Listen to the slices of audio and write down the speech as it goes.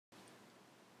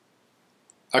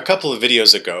A couple of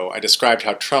videos ago, I described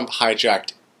how Trump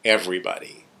hijacked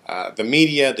everybody. The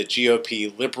media, the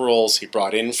GOP, liberals, he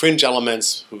brought in fringe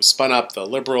elements who spun up the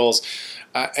liberals.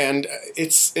 And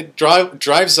it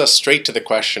drives us straight to the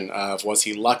question of, was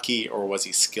he lucky or was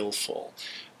he skillful?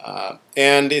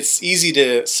 And it's easy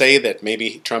to say that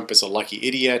maybe Trump is a lucky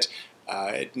idiot.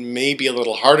 It may be a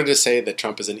little harder to say that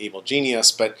Trump is an evil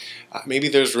genius, but maybe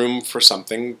there's room for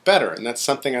something better, and that's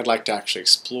something I'd like to actually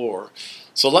explore.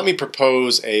 So let me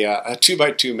propose a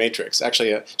 2x2 matrix,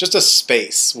 actually just a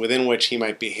space within which he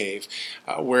might behave,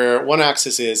 where one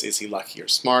axis is he lucky or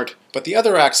smart, but the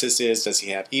other axis is, does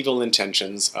he have evil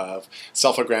intentions of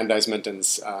self-aggrandizement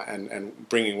and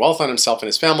bringing wealth on himself and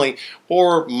his family,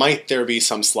 or might there be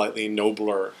some slightly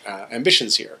nobler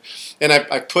ambitions here? And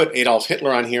I've put Adolf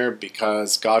Hitler on here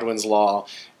because Godwin's law,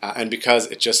 and because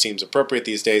it just seems appropriate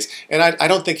these days. And I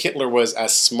don't think Hitler was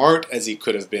as smart as he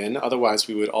could have been, otherwise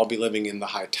we would all be living in the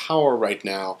high tower right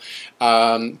now.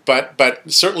 But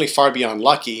certainly far beyond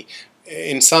lucky.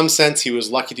 In some sense, he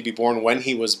was lucky to be born when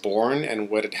he was born, and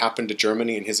what had happened to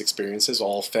Germany and his experiences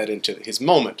all fed into his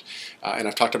moment. And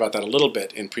I've talked about that a little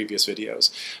bit in previous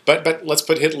videos. But let's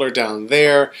put Hitler down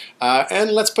there,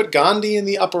 and let's put Gandhi in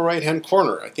the upper right-hand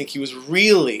corner. I think he was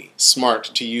really smart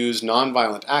to use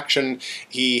nonviolent action.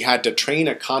 He had to train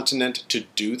a continent to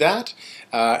do that.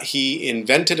 He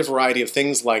invented a variety of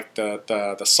things like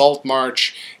the Salt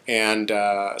March and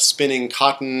spinning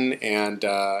cotton and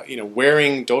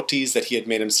wearing dhotis that he had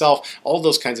made himself. All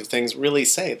those kinds of things really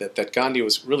say that Gandhi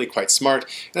was really quite smart,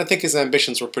 and I think his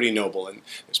ambitions were pretty noble. And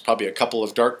there's probably a couple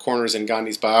of dark corners in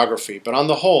Gandhi's biography, but on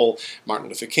the whole, Martin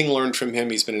Luther King learned from him.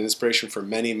 He's been an inspiration for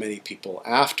many, many people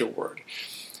afterward.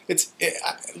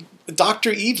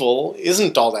 Dr. Evil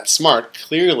isn't all that smart,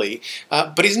 clearly,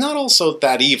 but he's not also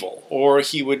that evil, or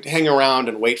he would hang around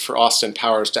and wait for Austin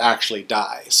Powers to actually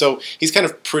die. So he's kind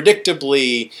of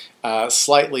predictably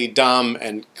slightly dumb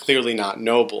and clearly not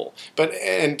noble.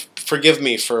 And forgive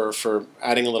me for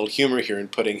adding a little humor here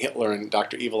and putting Hitler and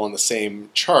Dr. Evil on the same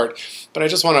chart, but I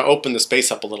just want to open the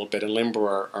space up a little bit and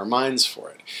limber our minds for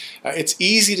it. It's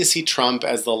easy to see Trump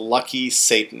as the lucky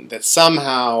Satan, that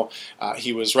somehow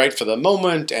he was right for the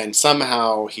moment, and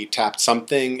somehow he tapped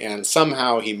something, and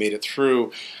somehow he made it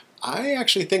through. I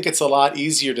actually think it's a lot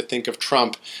easier to think of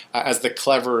Trump as the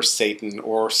clever Satan,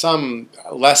 or some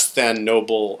less than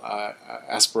noble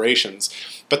aspirations,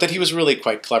 but that he was really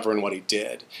quite clever in what he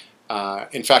did.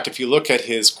 In fact, if you look at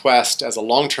his quest as a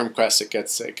long-term quest, it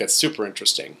gets super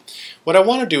interesting. What I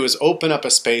want to do is open up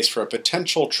a space for a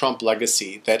potential Trump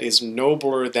legacy that is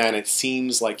nobler than it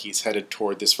seems like he's headed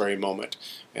toward this very moment.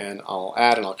 And I'll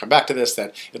add, and I'll come back to this,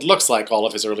 that it looks like all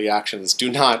of his early actions do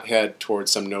not head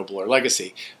towards some nobler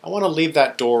legacy. I want to leave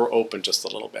that door open just a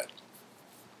little bit.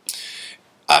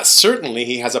 Certainly,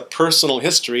 he has a personal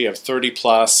history of 30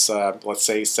 plus, let's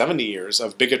say 70 years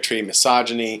of bigotry,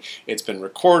 misogyny. It's been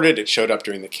recorded. It showed up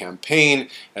during the campaign.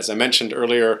 As I mentioned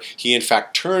earlier, he in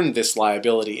fact turned this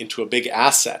liability into a big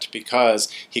asset because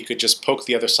he could just poke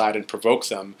the other side and provoke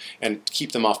them and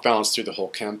keep them off balance through the whole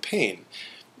campaign,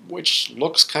 which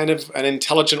looks kind of an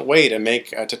intelligent way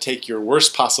to take your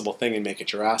worst possible thing and make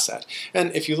it your asset.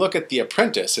 And if you look at The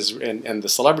Apprentice and The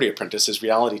Celebrity Apprentice, his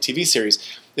reality TV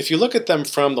series, if you look at them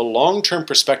from the long-term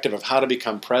perspective of how to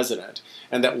become president,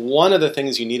 and that one of the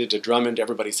things you needed to drum into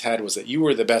everybody's head was that you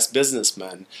were the best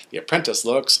businessman, The Apprentice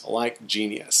looks like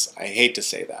genius. I hate to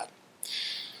say that.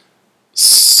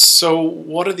 So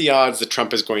what are the odds that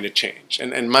Trump is going to change?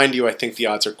 And mind you, I think the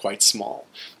odds are quite small.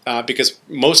 Because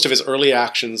most of his early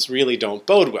actions really don't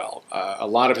bode well. A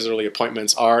lot of his early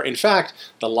appointments are, in fact,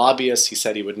 the lobbyists he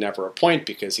said he would never appoint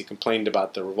because he complained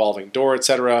about the revolving door,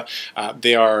 etc.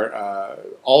 They are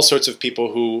all sorts of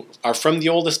people who are from the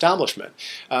old establishment.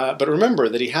 But remember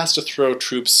that he has to throw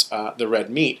troops the red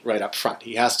meat right up front.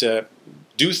 He has to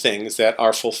do things that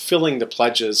are fulfilling the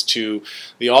pledges to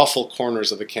the awful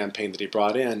corners of the campaign that he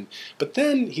brought in. But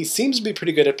then he seems to be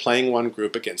pretty good at playing one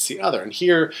group against the other. And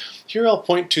here I'll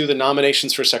point to the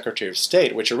nominations for Secretary of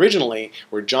State, which originally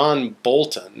were John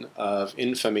Bolton, of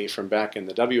infamy from back in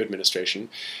the W administration,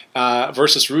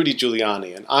 versus Rudy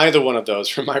Giuliani. And either one of those,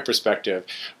 from my perspective,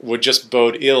 would just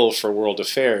bode ill for world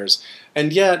affairs.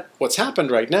 And yet, what's happened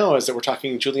right now is that we're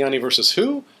talking Giuliani versus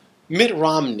who? Mitt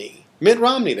Romney. Mitt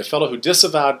Romney, the fellow who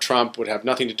disavowed Trump, would have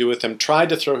nothing to do with him, tried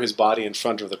to throw his body in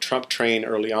front of the Trump train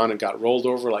early on and got rolled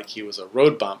over like he was a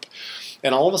road bump.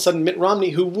 And all of a sudden, Mitt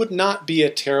Romney, who would not be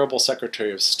a terrible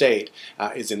Secretary of State,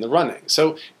 is in the running.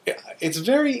 So it's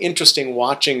very interesting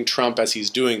watching Trump as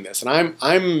he's doing this. And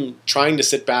I'm trying to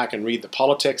sit back and read the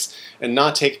politics and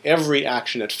not take every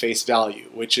action at face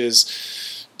value, which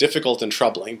is difficult and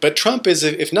troubling. But Trump is,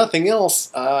 if nothing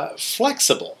else,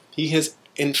 flexible. He has,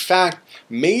 in fact,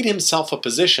 made himself a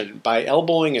position by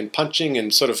elbowing and punching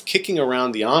and sort of kicking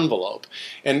around the envelope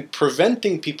and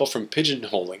preventing people from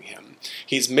pigeonholing him.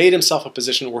 He's made himself a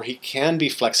position where he can be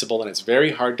flexible, and it's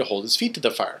very hard to hold his feet to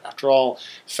the fire. After all,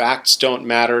 facts don't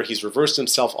matter. He's reversed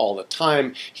himself all the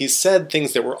time. He's said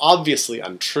things that were obviously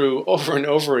untrue over and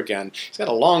over again. He's got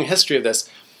a long history of this.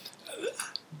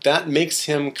 That makes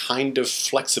him kind of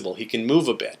flexible. He can move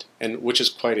a bit, and which is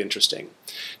quite interesting.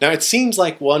 Now, it seems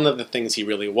like one of the things he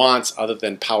really wants, other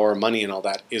than power, money, and all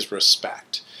that, is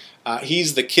respect.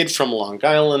 He's the kid from Long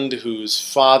Island whose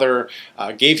father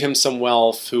gave him some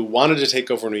wealth, who wanted to take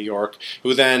over New York,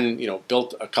 who then,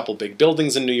 built a couple big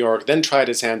buildings in New York, then tried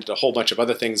his hand at a whole bunch of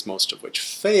other things, most of which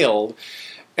failed.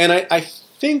 And I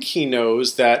think he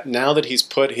knows that now that he's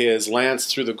put his lance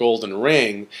through the golden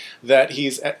ring, that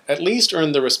he's at least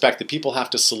earned the respect that people have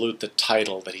to salute the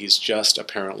title that he's just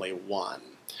apparently won.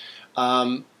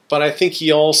 But I think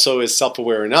he also is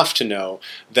self-aware enough to know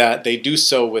that they do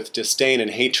so with disdain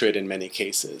and hatred in many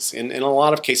cases. In a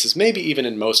lot of cases, maybe even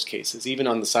in most cases, even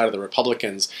on the side of the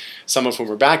Republicans, some of whom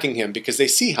are backing him, because they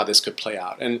see how this could play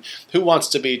out. And who wants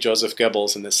to be Joseph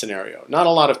Goebbels in this scenario? Not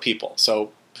a lot of people,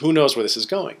 so who knows where this is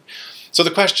going. So the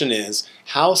question is,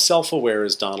 how self-aware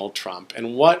is Donald Trump,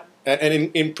 and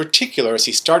in particular, as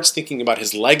he starts thinking about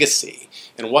his legacy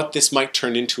and what this might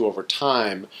turn into over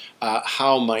time,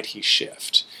 how might he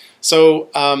shift? So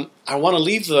I want to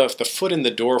leave the foot in the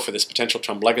door for this potential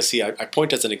Trump legacy. I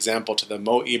point as an example to the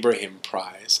Mo Ibrahim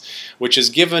Prize, which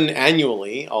is given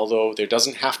annually, although there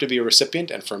doesn't have to be a recipient,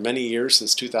 and for many years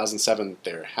since 2007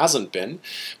 there hasn't been.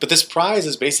 But this prize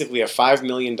is basically a $5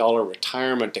 million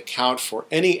retirement account for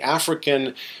any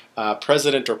African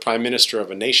president or prime minister of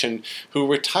a nation who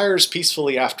retires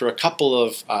peacefully after a couple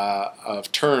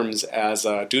of terms as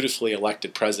a dutifully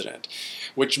elected president,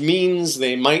 which means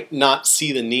they might not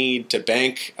see the need to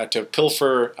to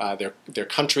pilfer their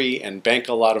country and bank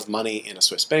a lot of money in a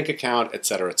Swiss bank account,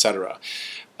 etc., etc.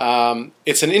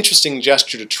 It's an interesting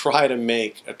gesture to try to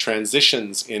make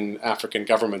transitions in African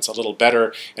governments a little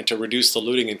better and to reduce the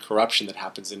looting and corruption that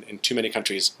happens in too many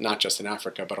countries, not just in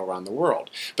Africa, but around the world.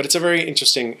 But it's a very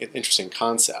interesting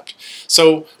concept.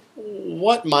 So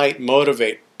what might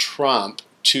motivate Trump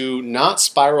to not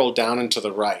spiral down into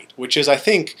the right, which is, I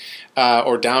think,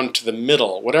 or down to the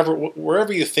middle,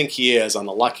 wherever you think he is on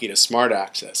the lucky to smart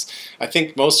axis. I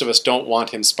think most of us don't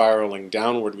want him spiraling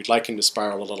downward. We'd like him to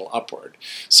spiral a little upward.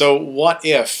 So what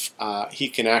if he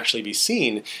can actually be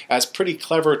seen as pretty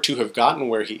clever to have gotten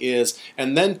where he is,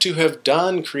 and then to have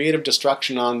done creative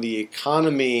destruction on the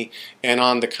economy and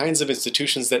on the kinds of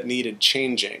institutions that needed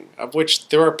changing, of which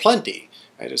there are plenty.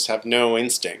 I just have no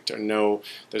instinct, or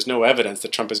there's no evidence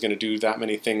that Trump is going to do that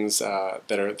many things that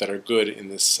are good in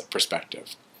this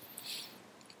perspective.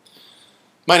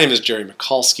 My name is Jerry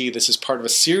Michalski. This is part of a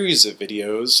series of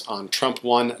videos on Trump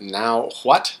 1, Now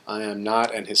What? I am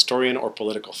not an historian or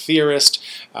political theorist.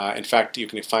 In fact, you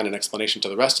can find an explanation to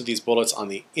the rest of these bullets on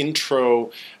the intro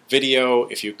video.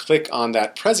 If you click on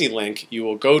that Prezi link, you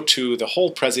will go to the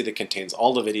whole Prezi that contains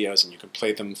all the videos, and you can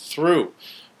play them through.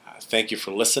 Thank you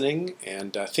for listening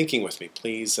and thinking with me.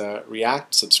 Please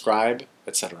react, subscribe,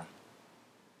 etc.